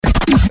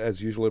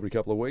as usual, every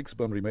couple of weeks.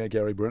 Bunbury Mayor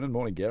Gary Brennan.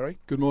 Morning, Gary.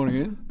 Good morning,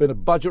 Ian. Been a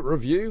budget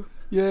review?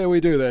 Yeah, we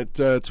do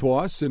that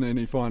twice in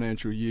any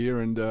financial year,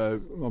 and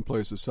I'm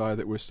pleased to say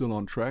that we're still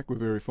on track. We're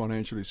very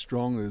financially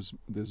strong.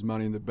 There's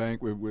money in the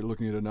bank. We're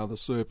looking at another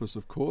surplus,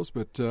 of course,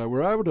 but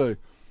we're able to,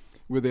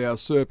 with our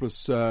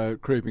surplus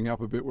creeping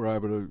up a bit, we're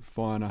able to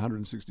find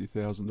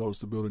 $160,000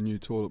 to build a new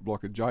toilet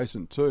block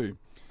adjacent to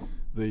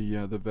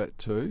the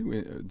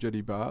VAT2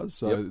 jetty bars,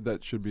 so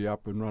that should be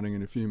up and running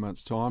in a few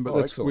months' time. But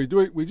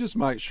we just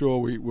make sure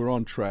we're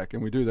on track,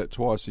 and we do that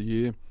twice a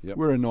year. Yep.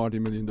 We're a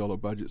 $90 million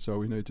budget, so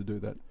we need to do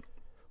that.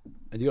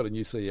 And you got a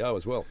new CEO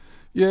as well.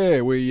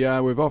 Yeah,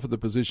 we've offered the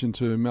position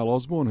to Mel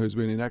Osborne, who's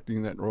been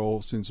enacting that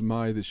role since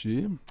May this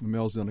year.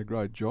 Mel's done a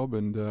great job,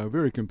 and a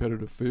very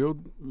competitive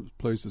field.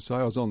 Pleased to say,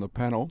 I was on the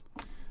panel.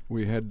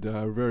 We had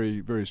very,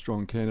 very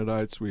strong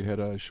candidates. We had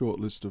a short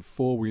list of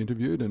 4 we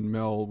interviewed, and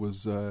Mel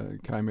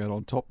came out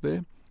on top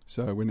there.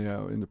 So we're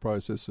now in the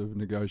process of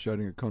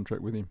negotiating a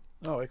contract with him.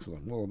 Oh,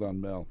 excellent. Well done,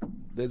 Mel.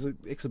 There's an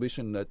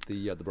exhibition at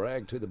the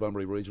Bragg too, the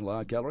Bunbury Regional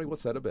Art Gallery.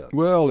 What's that about?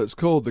 Well, it's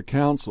called The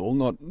Council,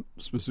 not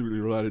specifically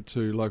related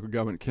to local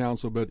government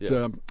council, but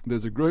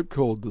there's a group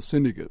called The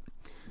Syndicate,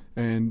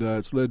 and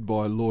it's led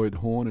by Lloyd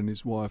Horn and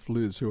his wife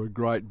Liz, who are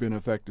great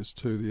benefactors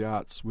to the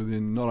arts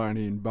within, not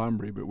only in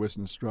Bunbury, but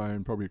Western Australia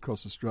and probably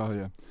across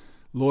Australia.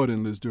 Lloyd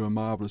and Liz do a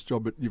marvellous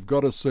job, but you've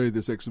got to see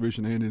this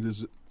exhibition, and it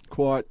is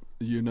quite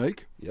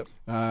unique,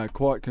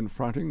 quite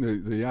confronting.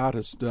 The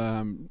artist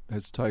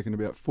has taken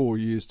about 4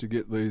 years to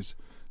get these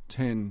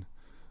 10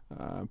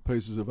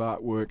 pieces of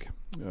artwork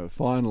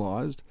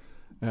finalised.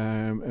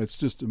 It's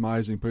just an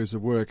amazing piece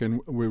of work,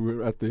 and we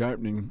were at the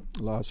opening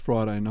last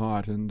Friday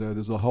night, and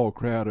there's a whole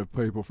crowd of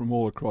people from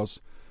all across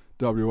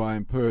WA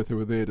and Perth who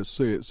were there to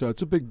see it. So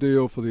it's a big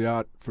deal for the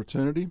art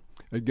fraternity.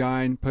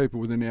 Again, people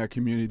within our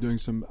community doing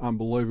some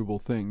unbelievable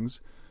things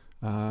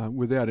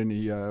without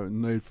any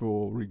need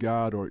for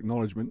regard or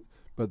acknowledgement,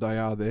 but they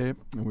are there,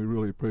 and we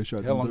really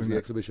appreciate How long is the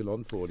exhibition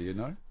on for, do you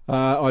know?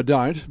 I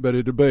don't, but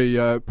it'll be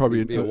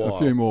probably a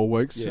few more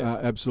weeks.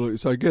 Absolutely.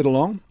 So get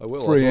along. I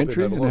will. Free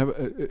entry, and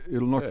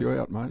it'll knock you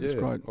out, mate. It's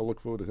great. I'll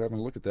look forward to having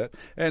a look at that.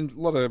 And a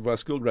lot of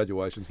school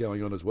graduations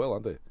going on as well,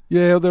 aren't there?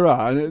 Yeah, there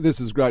are. And this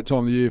is a great time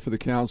of the year for the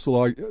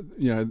council.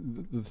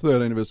 The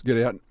 13 of us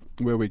get out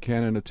where we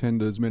can and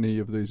attend as many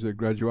of these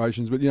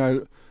graduations. But,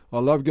 I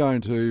love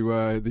going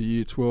to the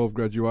Year 12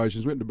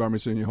 graduations. Went to Bunbury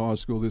Senior High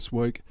School this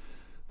week.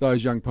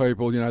 Those young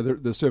people,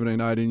 they're 17,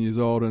 18 years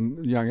old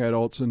and young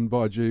adults, and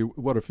by gee,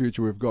 what a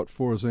future we've got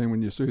for us. And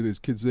when you see these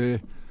kids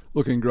there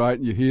looking great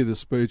and you hear the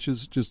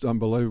speeches, just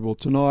unbelievable.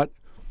 Tonight,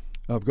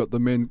 I've got the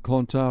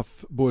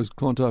boys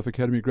Clontarf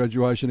Academy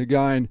graduation.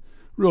 Again,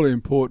 really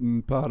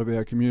important part of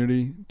our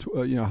community.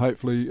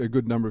 Hopefully a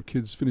good number of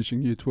kids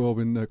finishing Year 12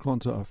 in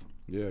Clontarf.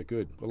 Yeah,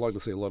 good. I'd like to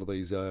see a lot of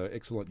these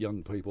excellent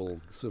young people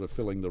sort of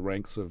filling the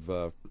ranks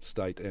of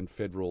state and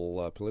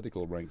federal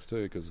political ranks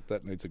too, because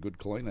that needs a good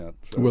clean out.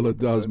 So well, it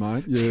does,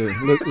 mate. Yeah,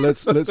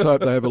 let's hope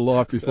they have a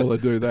life before they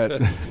do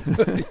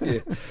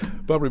that.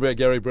 Bunbury Mayor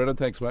Gary Brennan,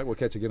 thanks, mate. We'll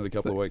catch you again in a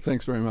couple of weeks.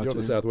 Thanks very much. You're on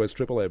the Southwest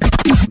Triple M.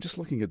 I'm just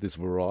looking at this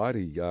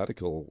Variety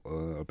article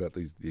about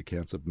the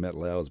accounts of Matt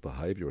Lauer's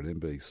behaviour at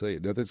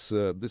NBC. Now,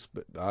 this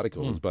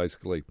article is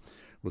basically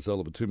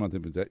result of a 2-month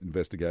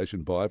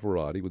investigation by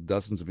Variety with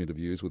dozens of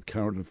interviews with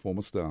current and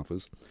former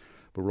staffers.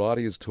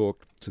 Variety has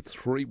talked to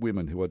 3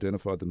 women who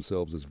identified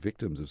themselves as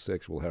victims of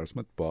sexual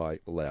harassment by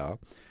Lauer,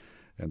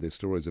 and their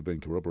stories have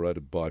been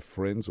corroborated by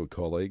friends or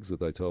colleagues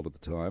that they told at the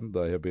time.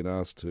 They have been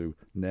asked to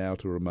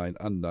remain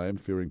unknown,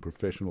 fearing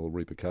professional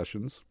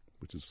repercussions,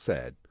 which is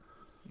sad,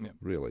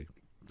 really,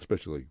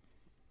 especially,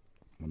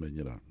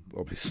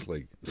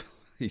 obviously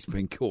he's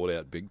been caught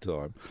out big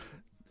time.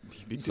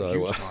 Huge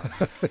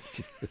time.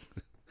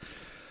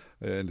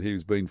 And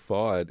he's been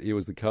fired. He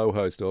was the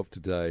co-host of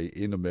Today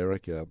in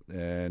America,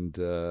 and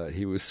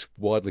he was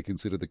widely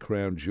considered the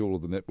crown jewel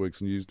of the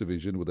network's news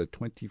division with a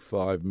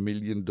 $25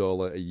 million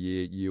a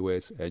year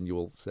US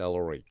annual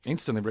salary.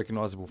 Instantly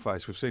recognisable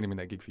face. We've seen him in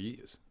that gig for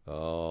years.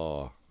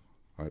 Oh,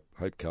 I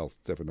hope Carl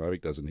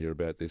Stefanovic doesn't hear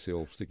about this.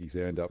 He'll stick his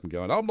hand up and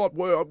go, I'm not,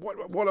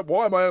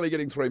 why am I only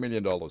getting $3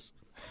 million?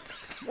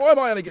 Why am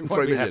I only getting $3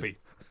 million? Happy.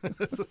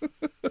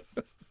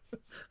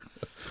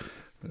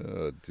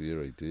 Oh,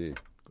 dearie dear.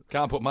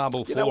 Can't put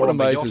marble floor what on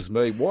the amazes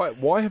me?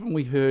 Why haven't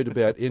we heard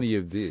about any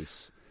of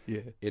this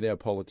in our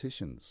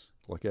politicians,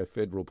 like our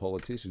federal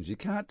politicians? You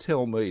can't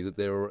tell me that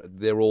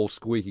they're all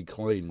squeaky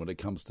clean when it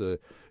comes to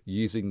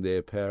using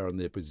their power and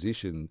their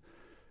position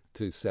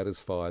to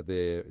satisfy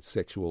their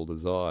sexual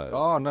desires.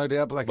 Oh, no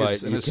doubt, Black.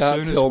 Mate, you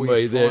can't tell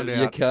me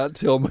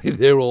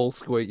they're all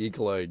squeaky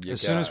clean.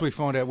 As soon as we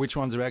find out which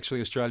ones are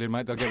actually Australian,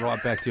 mate, they'll get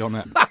right back to you on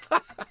that.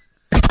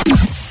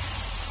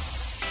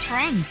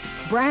 Trends,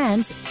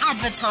 brands,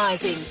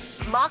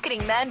 advertising.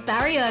 Marketing man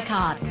Barry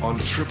Urqhart on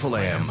Triple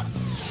M.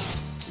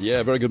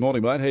 Yeah, very good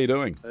morning, mate. How you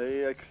doing?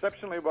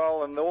 Exceptionally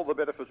well, and all the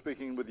better for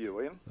speaking with you,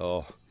 Ian.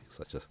 Oh,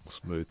 such a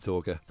smooth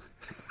talker.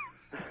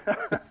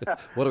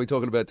 What are we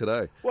talking about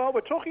today? Well,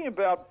 we're talking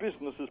about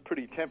business is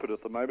pretty tempered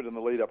at the moment in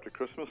the lead up to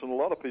Christmas, and a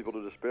lot of people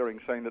are despairing,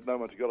 saying that no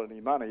one's got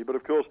any money. But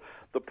of course,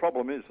 the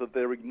problem is that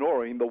they're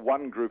ignoring the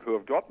one group who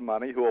have got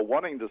money, who are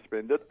wanting to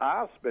spend it,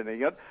 are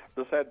spending it.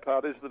 The sad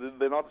part is that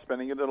they're not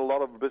spending it in a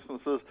lot of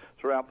businesses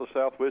throughout the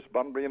southwest,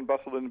 Bunbury and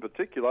Busselton in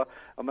particular,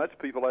 and that's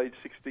people aged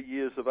 60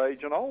 years of age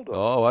and older.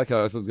 Oh, okay.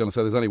 I was going to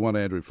say there's only one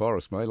Andrew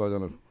Forrest, mate. I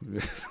don't know.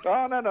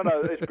 Oh,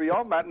 no. It's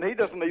beyond that, and he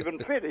doesn't even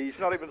fit. He's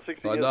not even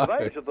 60 years of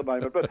age at the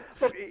moment. But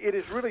look, it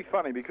is really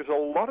funny because a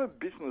lot of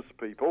business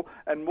people,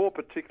 and more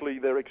particularly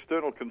their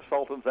external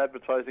consultants,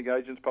 advertising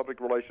agents, public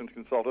relations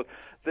consultants,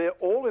 they're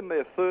all in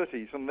their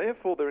 30s, and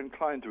therefore they're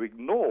inclined to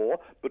ignore,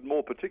 but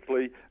more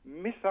particularly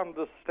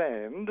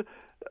misunderstand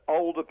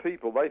older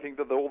people. They think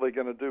that all they're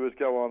going to do is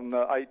go on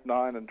 8,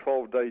 9 and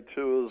 12-day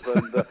tours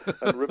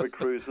and river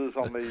cruises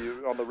on the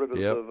rivers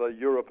of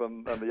Europe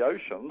and the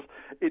oceans.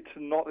 It's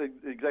not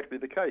exactly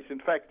the case. In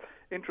fact,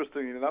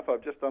 interestingly enough,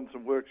 I've just done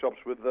some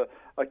workshops with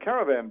a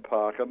caravan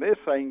park, and they're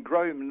saying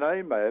Grome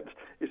nomads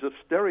is a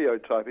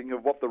stereotyping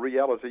of what the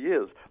reality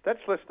is.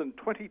 That's less than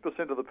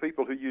 20% of the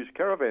people who use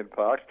caravan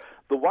parks.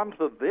 The ones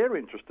that they're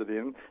interested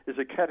in is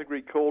a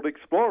category called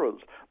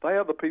explorers. They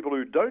are the people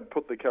who don't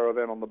put the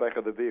caravan on the back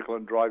of the vehicle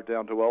and drive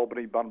down to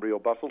Albany, Bunbury or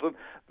Busselton.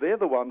 They're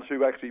the ones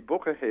who actually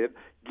book ahead,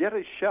 get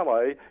a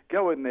chalet,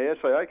 go in there,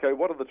 say, okay,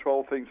 what are the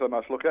 12 things I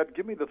must look at?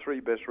 Give me the 3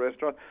 best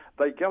restaurants.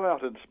 They go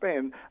out and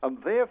spend,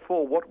 and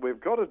therefore what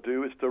we've got to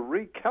do is to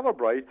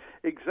recalibrate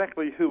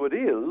exactly who it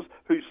is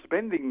who's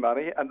spending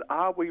money, and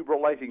are we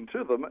relating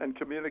to them and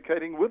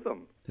communicating with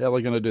them? How are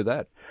we going to do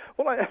that?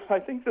 Well, I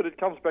think that it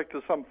comes back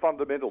to some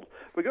fundamentals.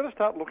 We've got to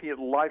start looking at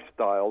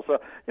lifestyles.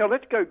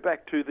 Let's go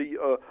back to the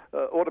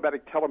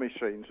automatic teller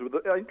machines.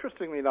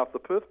 Interestingly enough,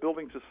 the Perth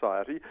Building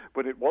Society,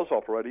 when it was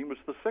operating, was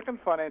the second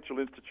financial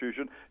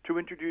institution to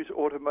introduce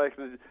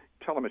automated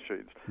teller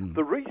machines.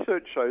 The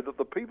research showed that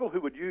the people who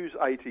would use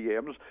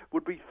ATMs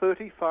would be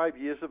 35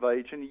 years of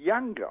age and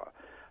younger.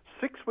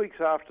 6 weeks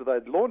after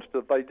they'd launched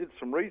it, they did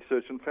some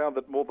research and found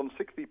that more than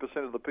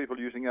 60% of the people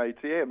using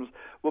ATMs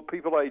were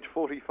people aged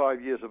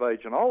 45 years of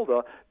age and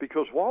older,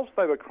 because whilst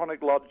they were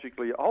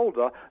chronologically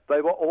older,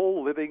 they were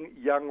all living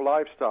young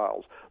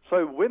lifestyles.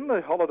 So when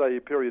the holiday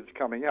period's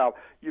coming up,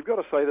 you've got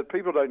to say that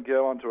people don't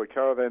go onto a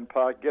caravan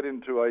park, get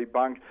into a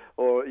bunk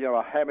or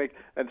a hammock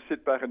and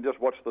sit back and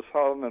just watch the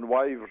sun and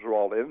waves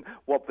roll in.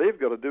 What they've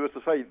got to do is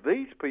to say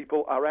these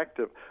people are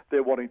active.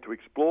 They're wanting to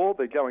explore.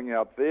 They're going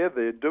out there.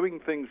 They're doing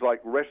things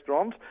like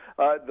restaurants.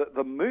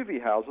 The movie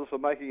houses are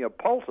making a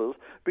pulses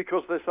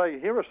because they're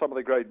saying here are some of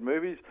the great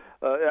movies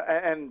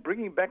and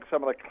bringing back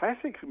some of the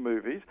classic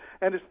movies.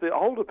 And it's the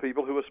older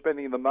people who are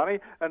spending the money.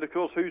 And of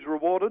course, who's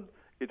rewarded?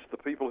 It's the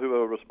people who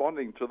are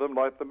responding to them,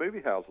 like the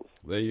movie houses.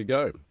 There you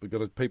go.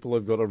 People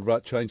have got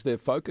to change their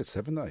focus,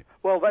 haven't they?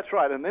 Well, that's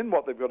right. And then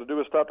what they've got to do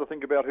is start to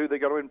think about who they're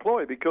going to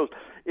employ. Because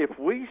if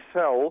we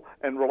sell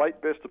and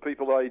relate best to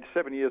people aged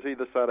 7 years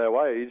either side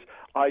our age,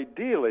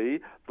 ideally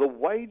the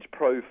wage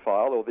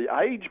profile or the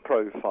age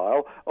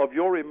profile of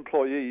your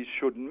employees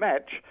should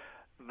match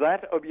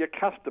that of your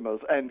customers,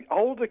 and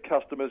older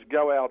customers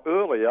go out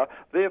earlier,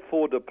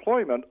 therefore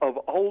deployment of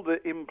older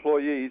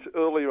employees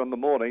earlier in the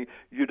morning.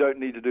 You don't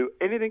need to do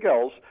anything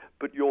else,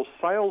 but your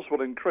sales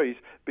will increase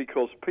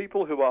because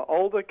people who are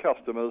older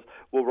customers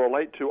will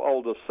relate to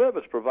older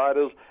service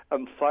providers,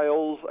 and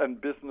sales and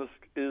business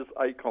is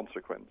a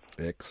consequence.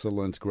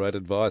 Excellent. Great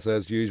advice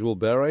as usual,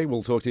 Barry.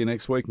 We'll talk to you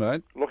next week,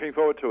 mate. Looking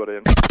forward to it,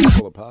 Ian.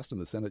 It passed in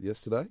the Senate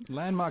yesterday.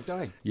 Landmark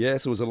day.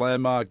 Yes, it was a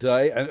landmark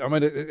day. And I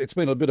mean, it's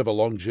been a bit of a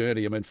long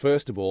journey. I mean,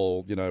 first of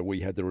all,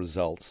 we had the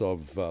results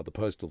of the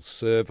postal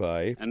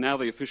survey. And now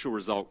the official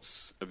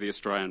results of the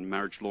Australian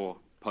Marriage Law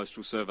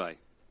Postal Survey.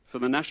 For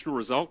the national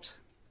result,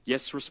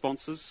 yes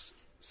responses,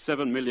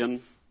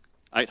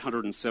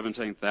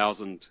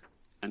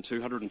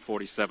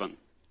 7,817,247,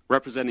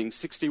 representing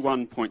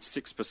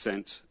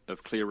 61.6%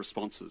 of clear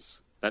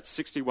responses. That's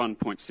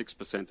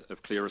 61.6%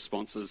 of clear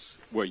responses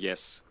were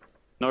yes.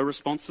 No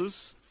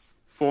responses,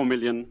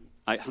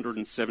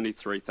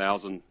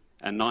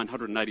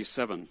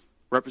 4,873,987,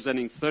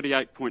 representing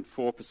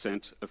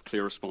 38.4% of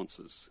clear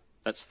responses.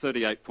 That's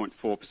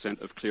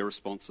 38.4% of clear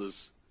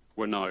responses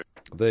were no.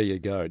 There you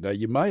go. Now,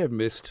 you may have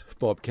missed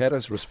Bob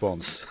Catter's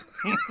response.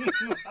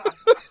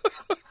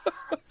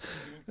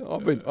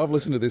 I've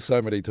listened to this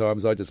so many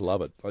times, I just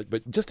love it. But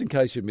just in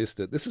case you missed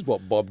it, this is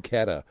what Bob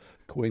Catter,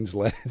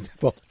 Queensland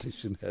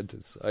politician, had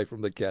to say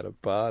from the Catter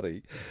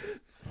Party.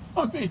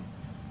 I mean,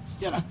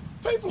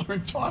 people are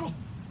entitled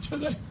to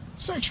their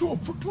sexual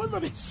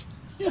proclivities.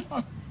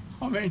 I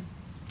mean,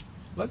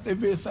 let there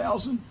be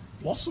 1,000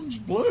 blossoms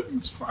bloom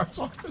as far as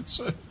I'm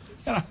concerned.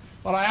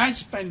 But I ain't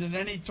spending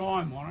any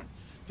time on it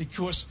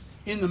because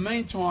in the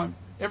meantime,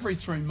 every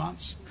 3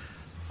 months,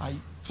 a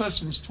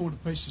person is torn to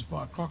pieces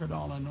by a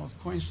crocodile in North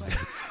Queensland.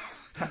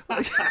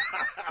 I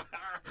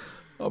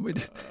mean,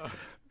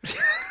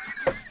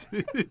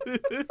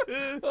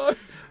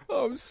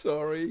 I'm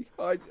sorry.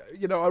 I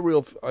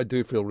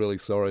do feel really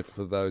sorry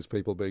for those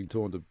people being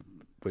torn to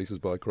pieces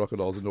by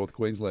crocodiles in North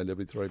Queensland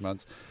every 3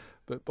 months.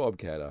 But Bob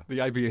Catter. The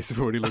ABS have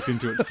already looked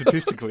into it.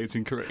 Statistically, it's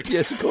incorrect.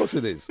 Yes, of course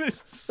it is.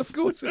 Of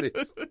course it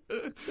is.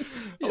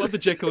 I love the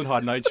Jekyll and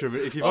Hyde nature of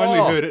it. If you've only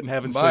heard it and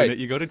haven't seen it,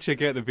 you've got to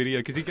check out the video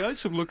because he goes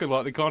from looking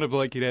like the kind of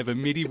bloke you'd have a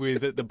midi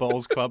with at the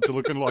bowls club to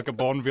looking like a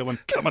Bond villain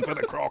coming for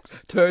the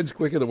Crocs. Turns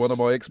quicker than one of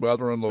my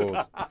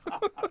ex-mother-in-laws.